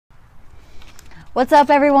What's up,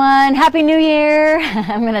 everyone? Happy New Year!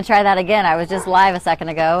 I'm going to try that again. I was just live a second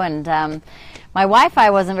ago, and my Wi-Fi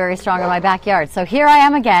wasn't very strong in my backyard. So here I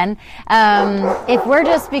am again. If we're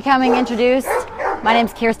just becoming introduced, my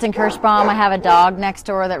name's Kierston Kirschbaum. I have a dog next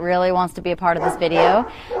door that really wants to be a part of this video.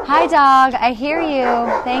 Hi, dog. I hear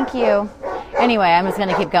you. Thank you. Anyway, I'm just going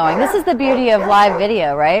to keep going. This is the beauty of live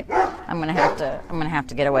video, right? I'm going to have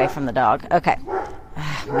to get away from the dog. Okay.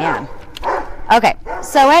 Man. Okay.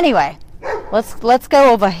 So anyway, let's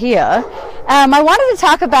go over here. I wanted to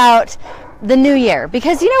talk about the new year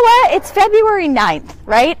because you know what? It's February 9th,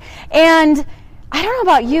 right? And I don't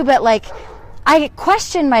know about you, but like I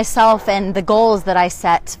question myself and the goals that I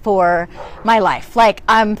set for my life. Like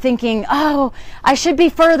I'm thinking, oh, I should be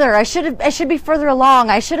further. I should be further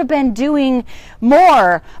along. I should have been doing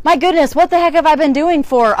more. My goodness, what the heck have I been doing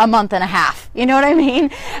for a month and a half? You know what I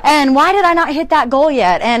mean? And why did I not hit that goal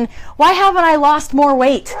yet? And why haven't I lost more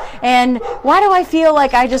weight? And why do I feel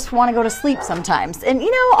like I just want to go to sleep sometimes? And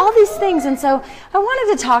you know, all these things. And so I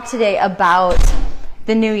wanted to talk today about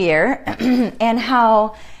the new year and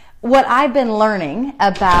how what I've been learning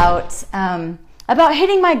about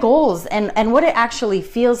hitting my goals and what it actually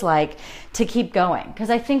feels like to keep going.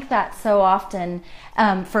 Because I think that so often,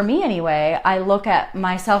 for me anyway, I look at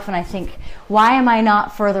myself and I think, why am I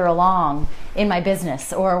not further along in my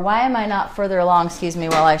business? Or why am I not further along, excuse me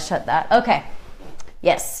while I shut that. Okay.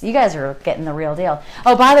 Yes, you guys are getting the real deal.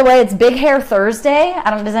 Oh, by the way, it's Big Hair Thursday.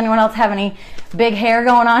 Does anyone else have any big hair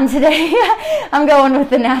going on today? I'm going with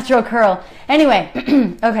the natural curl. Anyway,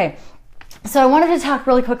 okay. So I wanted to talk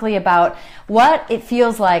really quickly about what it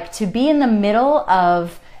feels like to be in the middle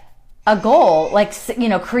of a goal, like, you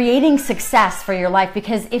know, creating success for your life.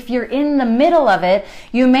 Because if you're in the middle of it,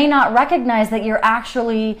 you may not recognize that you're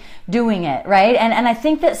actually doing it, right? And I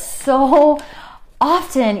think that so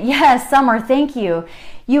often, yes, Summer, thank you.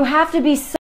 You have to be so